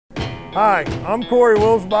Hi, I'm Corey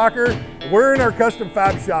Wilsbacher. We're in our custom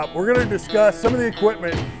fab shop. We're going to discuss some of the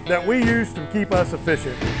equipment that we use to keep us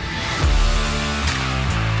efficient.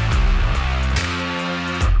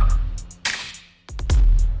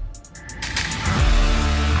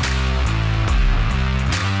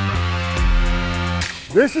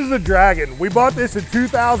 This is the Dragon. We bought this in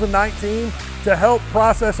 2019 to help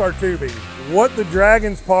process our tubing. What the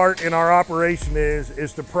Dragon's part in our operation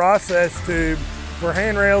is to process tube for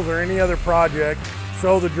handrails or any other project.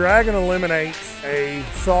 So the Dragon eliminates a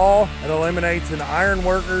saw and eliminates an iron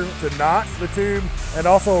worker to notch the tube and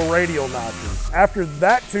also a radial notcher. After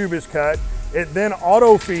that tube is cut, it then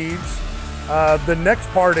auto feeds the next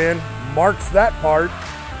part in, marks that part,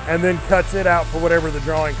 and then cuts it out for whatever the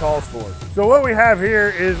drawing calls for. So what we have here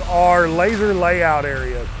is our laser layout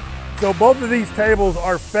area. So both of these tables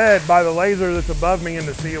are fed by the laser that's above me in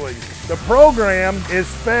the ceiling. The program is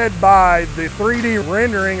fed by the 3D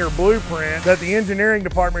rendering or blueprint that the engineering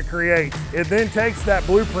department creates. It then takes that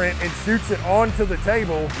blueprint and shoots it onto the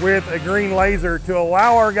table with a green laser to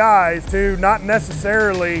allow our guys to not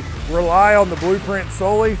necessarily rely on the blueprint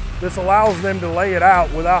solely. This allows them to lay it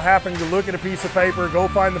out without having to look at a piece of paper, go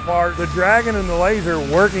find the part. The Dragon and the laser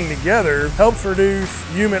working together helps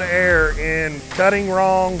reduce human error in cutting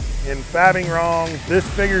wrong, in fabbing wrong. This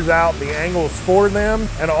figures out the angles for them,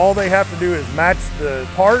 and all they have to do is match the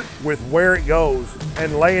part with where it goes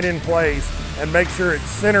and lay it in place and make sure it's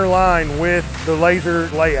center line with the laser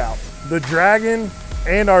layout. The Dragon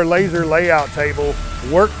and our laser layout table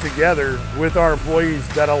work together with our employees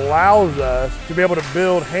that allows us to be able to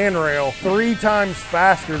build handrail 3 times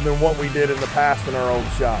faster than what we did in the past in our old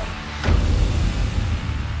shop.